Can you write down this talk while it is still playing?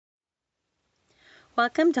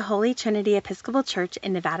Welcome to Holy Trinity Episcopal Church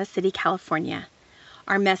in Nevada City, California.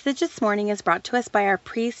 Our message this morning is brought to us by our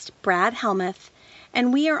priest, Brad Helmuth,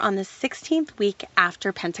 and we are on the 16th week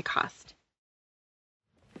after Pentecost.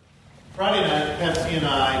 Friday night, Patsy and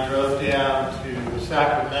I drove down to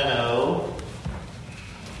Sacramento.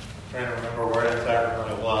 I'm trying to remember where in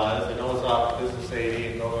Sacramento it was. I know it's off Business 80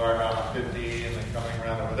 and going around 50 and then coming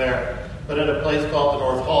around over there. But at a place called the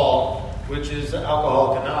North Hall, which is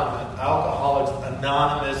Alcoholics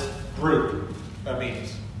Anonymous group, that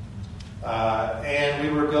means. And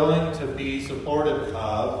we were going to be supportive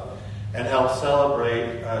of and help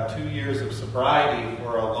celebrate 2 years of sobriety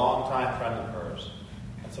for a longtime friend of hers.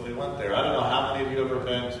 And so we went there. I don't know how many of you have ever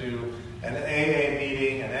been to an AA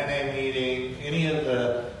meeting, an NA meeting, any of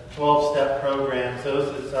the 12-step programs,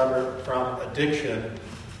 those that suffer from addiction.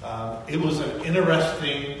 It was an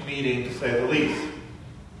interesting meeting, to say the least.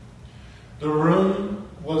 The room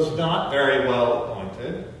was not very well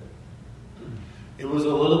appointed. It was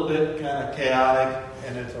a little bit kind of chaotic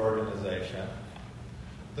in its organization.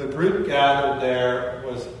 The group gathered there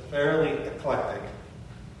was fairly eclectic.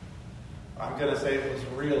 I'm going to say it was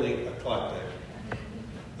really eclectic.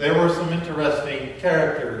 There were some interesting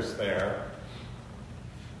characters there.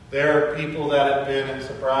 There are people that had been in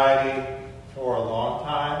sobriety for a long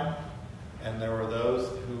time, and there were those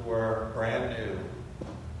who were brand new.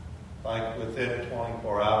 Like within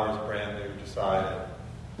 24 hours, brand new, decided.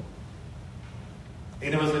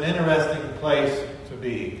 And it was an interesting place to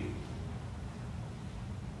be.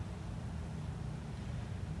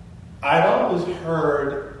 I'd always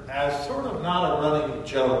heard, as sort of not a running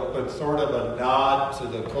joke, but sort of a nod to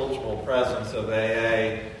the cultural presence of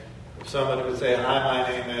AA. If somebody would say, "Hi, my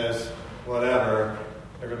name is whatever,"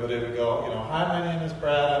 everybody would go, "Hi, my name is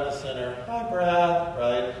Brad, I'm a sinner." "Hi, Brad,"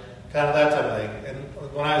 right? Kind of that type of thing. And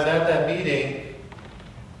when I was at that meeting,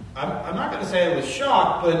 I'm not going to say I was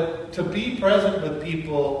shocked, but to be present with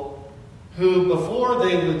people who, before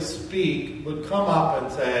they would speak, would come up and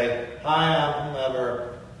say, "Hi, I'm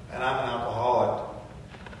whomever, and I'm an alcoholic."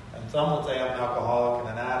 And some would say, "I'm an alcoholic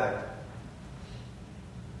and an addict."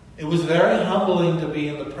 It was very humbling to be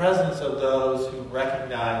in the presence of those who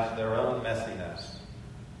recognized their own messiness.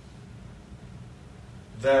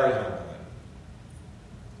 Very humbling.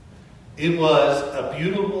 It was a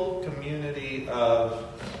beautiful community of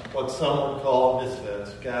what some would call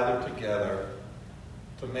misfits gathered together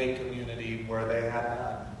to make community where they had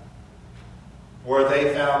none. Where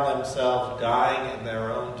they found themselves dying in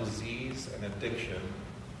their own disease and addiction.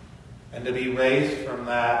 And to be raised from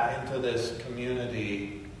that into this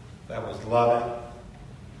community that was loving,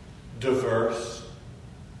 diverse,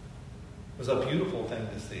 was a beautiful thing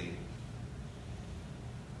to see.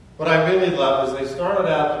 What I really love is they started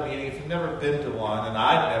out the meeting, if you've never been to one, and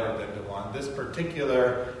I'd never been to one, this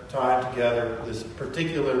particular time together, this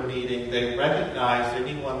particular meeting, they recognized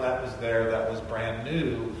anyone that was there that was brand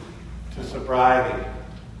new to sobriety.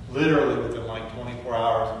 Literally within like 24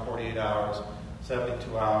 hours, 48 hours,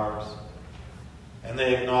 72 hours. And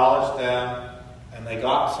they acknowledged them, and they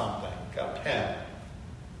got something, got 10.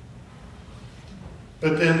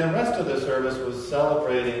 But then the rest of the service was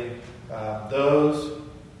celebrating those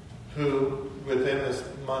who, within this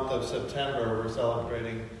month of September, were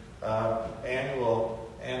celebrating annual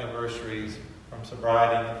anniversaries from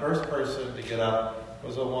sobriety. And the first person to get up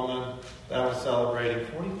was a woman that was celebrating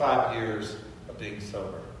 45 years of being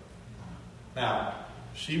sober. Now,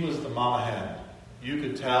 she was the mama hen. You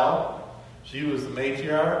could tell she was the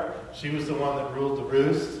matriarch. She was the one that ruled the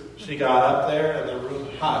roost. She got up there and the room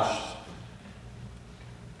hushed.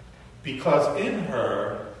 Because in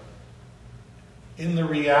her, in the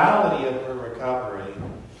reality of her recovery,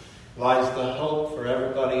 lies the hope for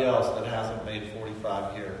everybody else that hasn't made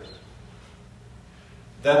 45 years.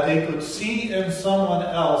 That they could see in someone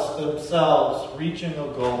else themselves reaching a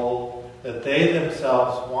goal that they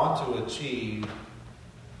themselves want to achieve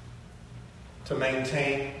to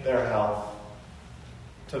maintain their health,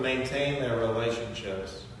 to maintain their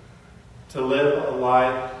relationships, to live a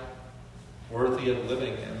life worthy of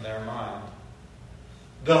living in their mind.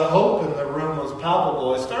 The hope in the room was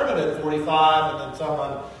palpable. It started at 45, and then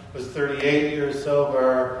someone was 38 years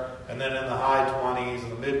sober, and then in the high 20s,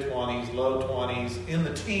 the mid-20s, low 20s, in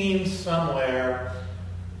the teens somewhere,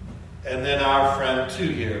 and then our friend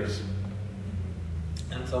 2 years,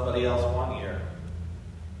 and somebody else 1 year.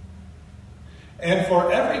 And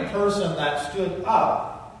for every person that stood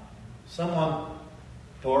up, someone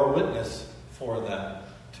bore witness for them,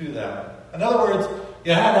 to them. In other words,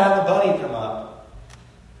 you had to have a buddy come up.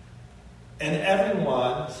 And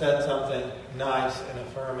everyone said something nice and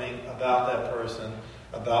affirming about that person,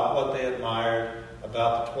 about what they admired,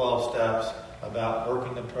 about the 12 steps, about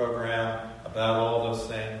working the program, about all those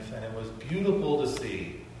things, and it was beautiful to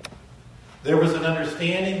see. There was an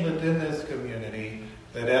understanding within this community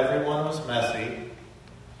that everyone was messy,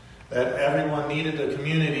 that everyone needed a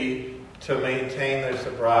community to maintain their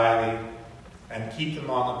sobriety and keep them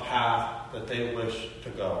on the path that they wish to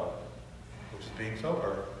go, which is being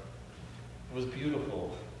sober. It was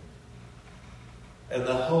beautiful. And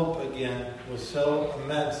the hope, again, was so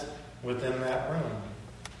immense within that room.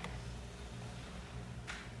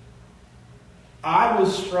 I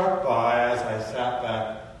was struck by, as I sat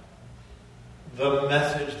back, the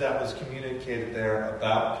message that was communicated there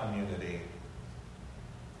about community.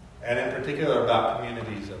 And in particular about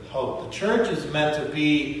communities of hope. The church is meant to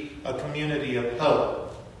be a community of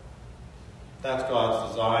hope. That's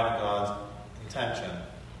God's design, God's intention.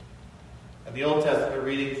 In the Old Testament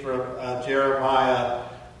reading from Jeremiah,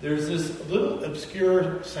 there's this little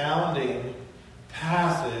obscure sounding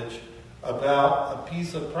passage about a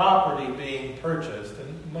piece of property being purchased.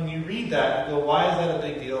 And when you read that, you go, why is that a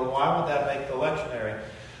big deal? Why would that make the lectionary?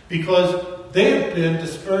 Because they have been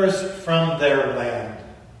dispersed from their land.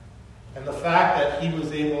 And the fact that he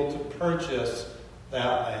was able to purchase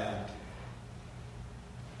that land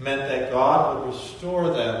meant that God would restore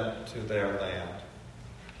them to their land.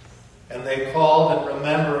 And they called and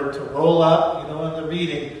remembered to roll up, in the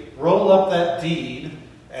reading, roll up that deed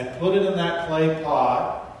and put it in that clay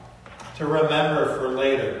pot to remember for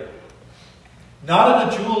later. Not in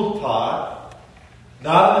a jeweled pot,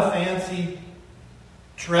 not in a fancy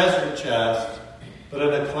treasure chest, but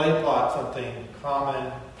in a clay pot, something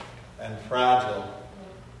common and fragile,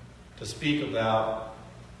 to speak about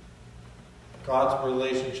God's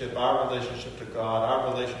relationship, our relationship to God,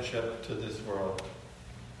 our relationship to this world.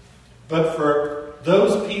 But for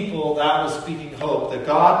those people, that was speaking hope, that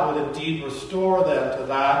God would indeed restore them to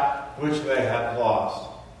that which they had lost.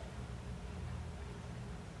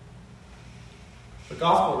 The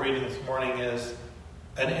gospel reading this morning is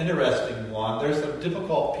an interesting one. There's some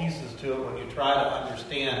difficult pieces to it when you try to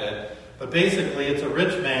understand it. But basically, it's a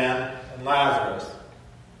rich man and Lazarus.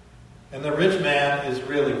 And the rich man is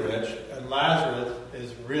really rich, and Lazarus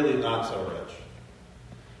is really not so rich.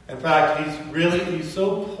 In fact, he's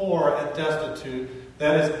so poor and destitute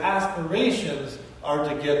that his aspirations are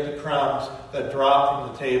to get the crumbs that drop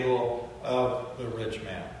from the table of the rich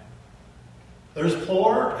man. There's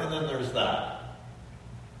poor, and then there's that.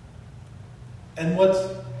 And what's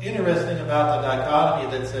interesting about the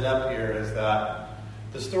dichotomy that's set up here is that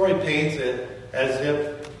the story paints it as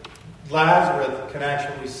if Lazarus can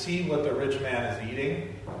actually see what the rich man is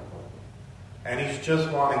eating, and he's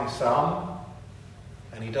just wanting some,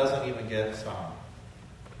 and he doesn't even get some.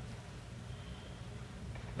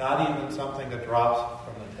 Not even something that drops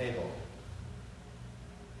from the table.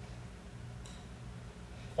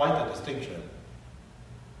 Quite the distinction.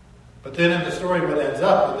 But then in the story what ends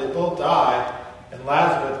up, they both die, and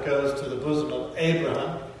Lazarus goes to the bosom of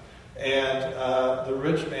Abraham, and the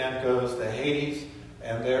rich man goes to Hades,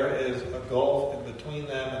 and there is a gulf in between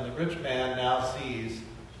them, and the rich man now sees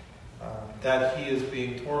that he is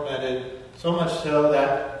being tormented, so much so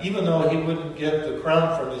that even though he wouldn't get the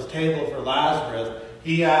crumb from his table for Lazarus,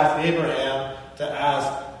 he asked Abraham to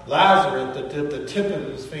ask Lazarus to dip the tip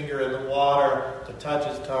of his finger in the water to touch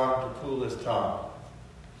his tongue, to cool his tongue.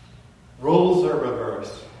 Roles are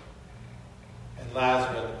reversed. And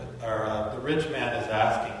the rich man is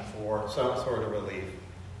asking for some sort of relief.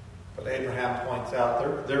 But Abraham points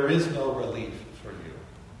out there is no relief for you.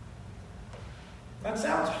 That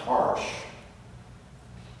sounds harsh.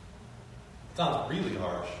 It sounds really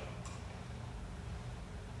harsh.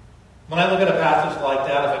 When I look at a passage like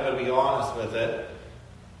that, if I'm going to be honest with it,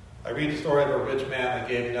 I read the story of a rich man that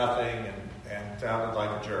gave nothing and sounded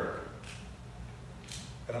like a jerk.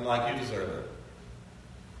 And I'm like, you deserve it.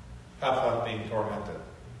 Have fun being tormented.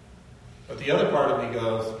 But the other part of me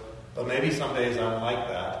goes, but maybe some days I'm like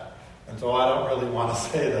that. And so I don't really want to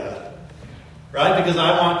say that. Right? Because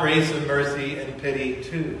I want grace and mercy and pity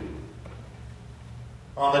too.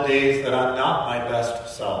 On the days that I'm not my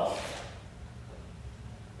best self.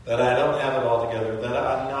 That I don't have it all together. That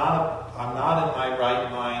I'm not in my right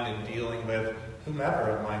mind in dealing with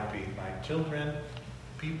whomever it might be. My children,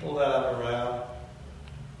 people that I'm around.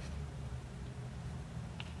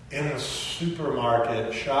 In the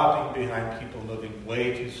supermarket, shopping behind people moving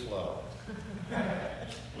way too slow.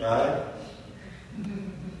 Right?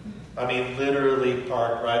 I mean, literally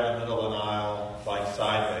parked right in the middle of an aisle, like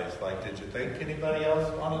sideways. Like, did you think anybody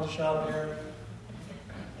else wanted to shop here?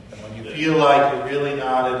 And when you feel like you're really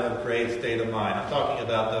not in a great state of mind. I'm talking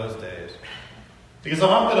about those days. Because if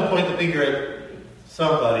I'm going to point the finger at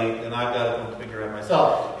somebody, then I've got to point the finger at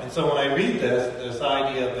myself. And so when I read this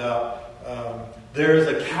idea about there is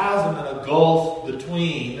a chasm and a gulf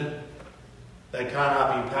between that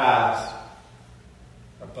cannot be passed,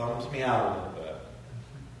 it bums me out a little bit.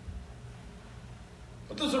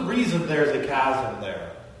 But there's a reason there's a chasm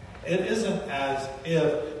there. It isn't as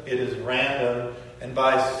if it is random and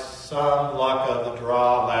by some luck of the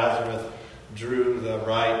draw, Lazarus drew the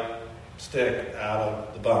right stick out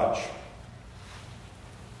of the bunch.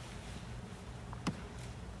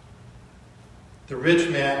 The rich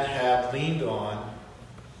man had leaned on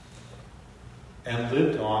and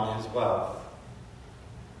lived on his wealth.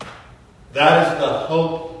 That is the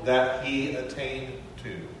hope that he attained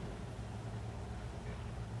to.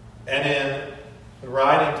 And in the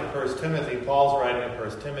writing to 1 Timothy, Paul's writing to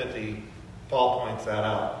 1 Timothy, Paul points that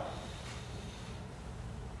out.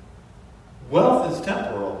 Wealth is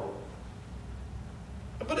temporal.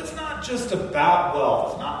 But it's not just about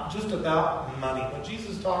wealth. It's not just about money. When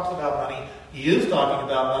Jesus talks about money, he is talking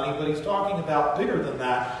about money, but he's talking about bigger than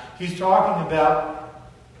that. He's talking about,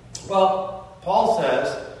 well, Paul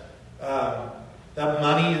says that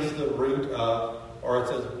money is the root of, or it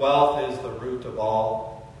says wealth is the root of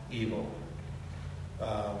all evil.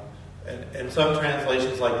 And some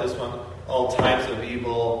translations like this one, all types of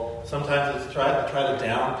evil. Sometimes it's try to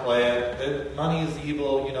downplay it. Money is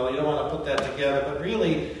evil, you don't want to put that together. But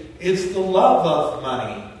really, it's the love of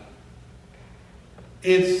money.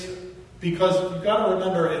 It's because you've got to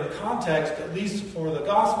remember in context, at least for the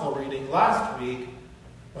gospel reading last week,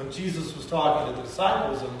 when Jesus was talking to the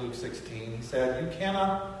disciples in Luke 16, he said, you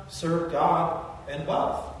cannot serve God and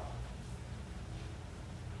wealth.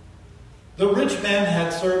 The rich man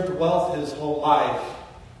had served wealth his whole life,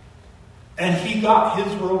 and he got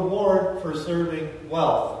his reward for serving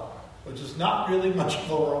wealth, which is not really much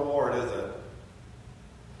of a reward, is it?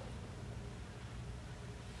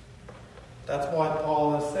 That's why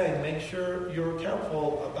Paul is saying, make sure you're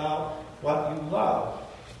careful about what you love.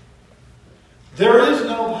 There is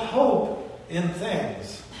no hope in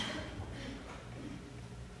things.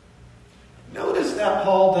 Notice that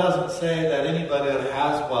Paul doesn't say that anybody that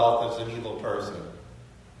has wealth is an evil person.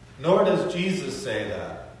 Nor does Jesus say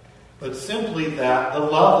that. But simply that the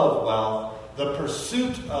love of wealth, the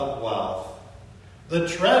pursuit of wealth, the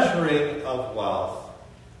treasuring of wealth,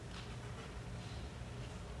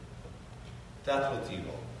 that's what's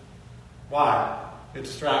evil. Why? It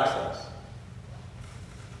distracts us.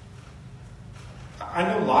 I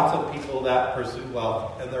know lots of people that pursue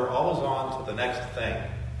wealth, and they're always on to the next thing.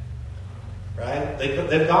 Right?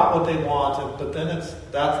 They've got what they want, but then that's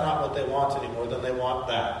not what they want anymore. Then they want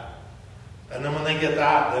that. And then when they get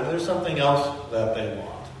that, then there's something else that they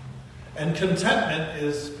want. And contentment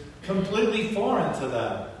is completely foreign to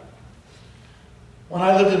them. When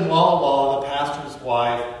I lived in Walla Walla, the pastor's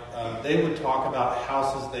wife, they would talk about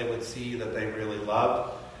houses they would see that they really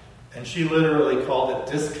loved. And she literally called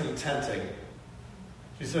it discontenting.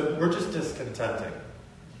 She said, we're just discontenting.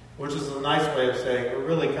 Which is a nice way of saying we're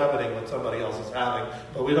really coveting what somebody else is having,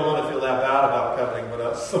 but we don't want to feel that bad about coveting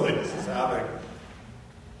what somebody else is having.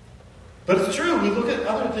 But it's true. We look at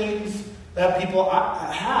other things that people have.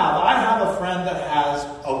 I have a friend that has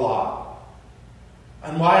a lot.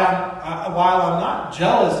 And while I'm not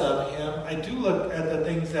jealous of him, I do look at the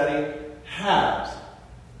things that he has.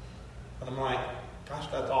 And I'm like, gosh,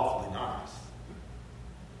 that's awfully nice.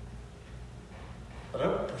 But I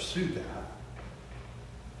would pursue that.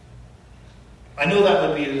 I know that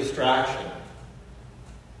would be a distraction.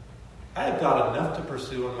 I have got enough to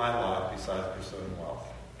pursue in my life besides pursuing wealth.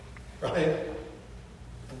 Right?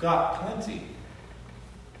 I've got plenty.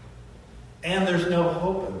 And there's no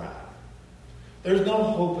hope in that. There's no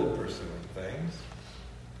hope in pursuing things.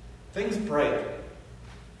 Things break.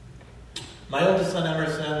 My oldest son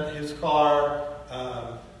Emerson, his car,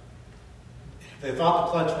 they thought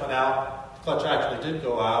the clutch went out. The clutch actually did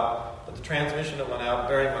go out. But the transmission that went out,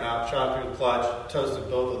 bearing went out, shot through the clutch, toasted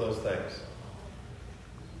both of those things.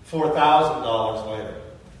 $4,000 later.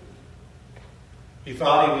 He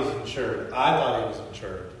thought he was insured. I thought he was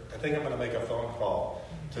insured. I think I'm going to make a phone call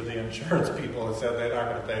to the insurance people and said they're not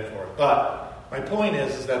going to pay for it. But my point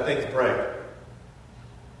is that things break.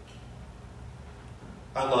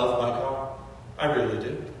 I love my car. I really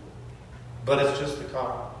do. But it's just a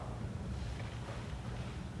car.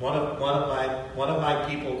 One of my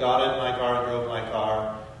people got in my car and drove my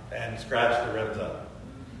car and scratched the rims up.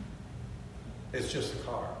 It's just a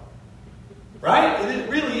car. Right? It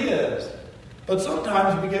really is. But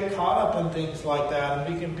sometimes we get caught up in things like that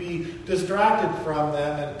and we can be distracted from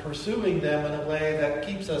them and pursuing them in a way that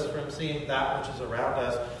keeps us from seeing that which is around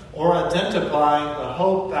us or identifying the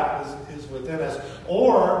hope that is within us,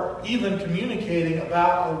 or even communicating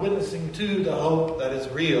about or witnessing to the hope that is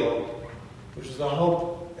real, which is the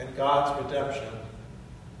hope in God's redemption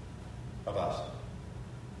of us.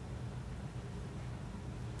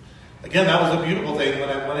 Again, that was a beautiful thing when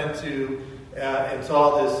I went into and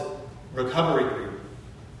saw this recovery group.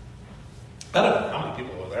 I don't know how many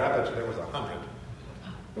people were there. I bet you there was 100.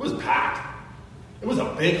 It was packed. It was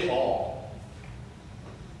a big hall.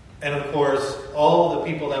 And of course, all the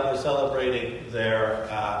people that were celebrating their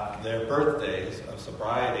birthdays of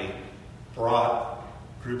sobriety brought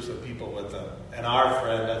groups of people with them. And our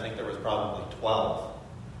friend, I think there was probably 12,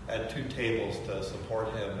 had 2 tables to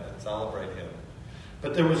support him and celebrate him.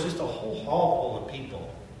 But there was just a whole hall full of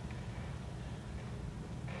people.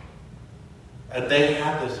 And they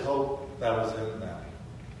had this hope that was in them.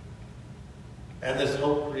 And this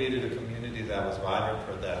hope created a community that was vibrant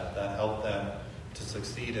for them, that helped them to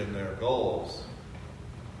succeed in their goals.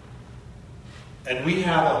 And we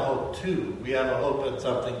have a hope too. We have a hope in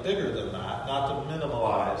something bigger than that, not to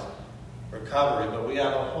minimalize recovery, but we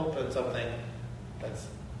have a hope in something that's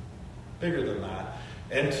bigger than that.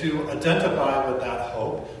 And to identify with that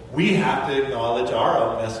hope, we have to acknowledge our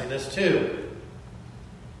own messiness too.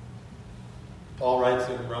 Paul writes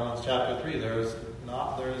in Romans chapter 3, there is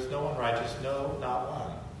no one righteous, no, not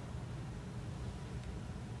one.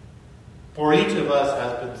 For each of us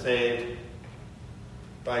has been saved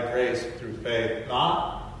by grace through faith,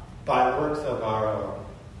 not by works of our own,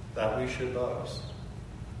 that we should boast.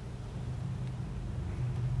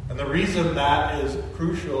 And the reason that is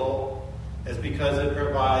crucial is because it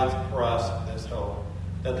provides for us this hope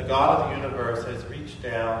that the God of the universe has reached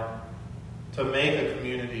down to make a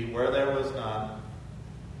community where there was none,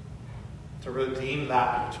 to redeem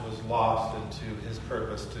that which was lost into his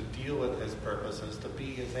purpose, to deal with his purposes, to be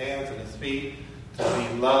his hands and his feet, to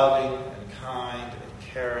be loving and kind and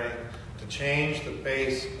caring, to change the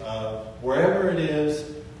face of wherever it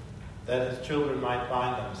is that his children might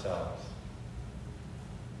find themselves.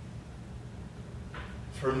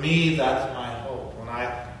 For me, that's my hope. When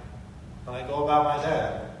I go about my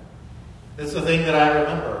day, it's the thing that I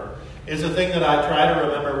remember. It's the thing that I try to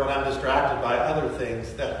remember when I'm distracted by other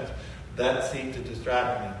things that seek to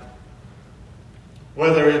distract me.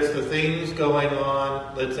 Whether it's the things going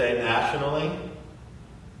on, let's say, nationally,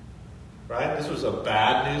 right? This was a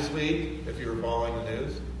bad news week, if you were following the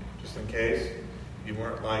news, just in case you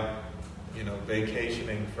weren't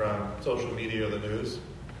vacationing from social media or the news.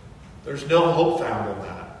 There's no hope found in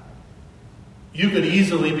that. You could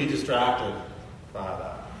easily be distracted by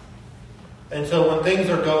that. And so when things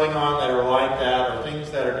are going on that are like that, or things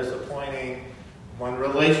that are disappointing, when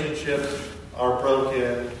relationships are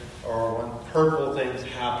broken, or when hurtful things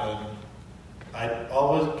happen, I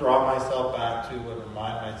always draw myself back to and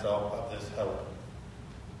remind myself of this hope.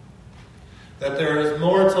 That there is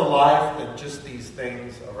more to life than just these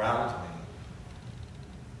things around me.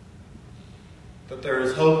 That there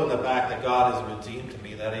is hope in the fact that God has redeemed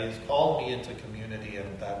me, that he has called me into community,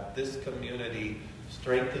 and that this community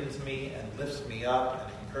strengthens me and lifts me up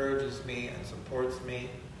and encourages me and supports me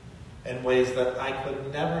in ways that I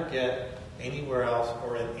could never get anywhere else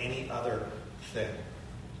or in any other thing.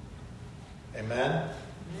 Amen?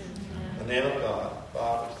 In the name of God,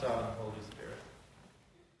 Father, Son, and Holy Spirit.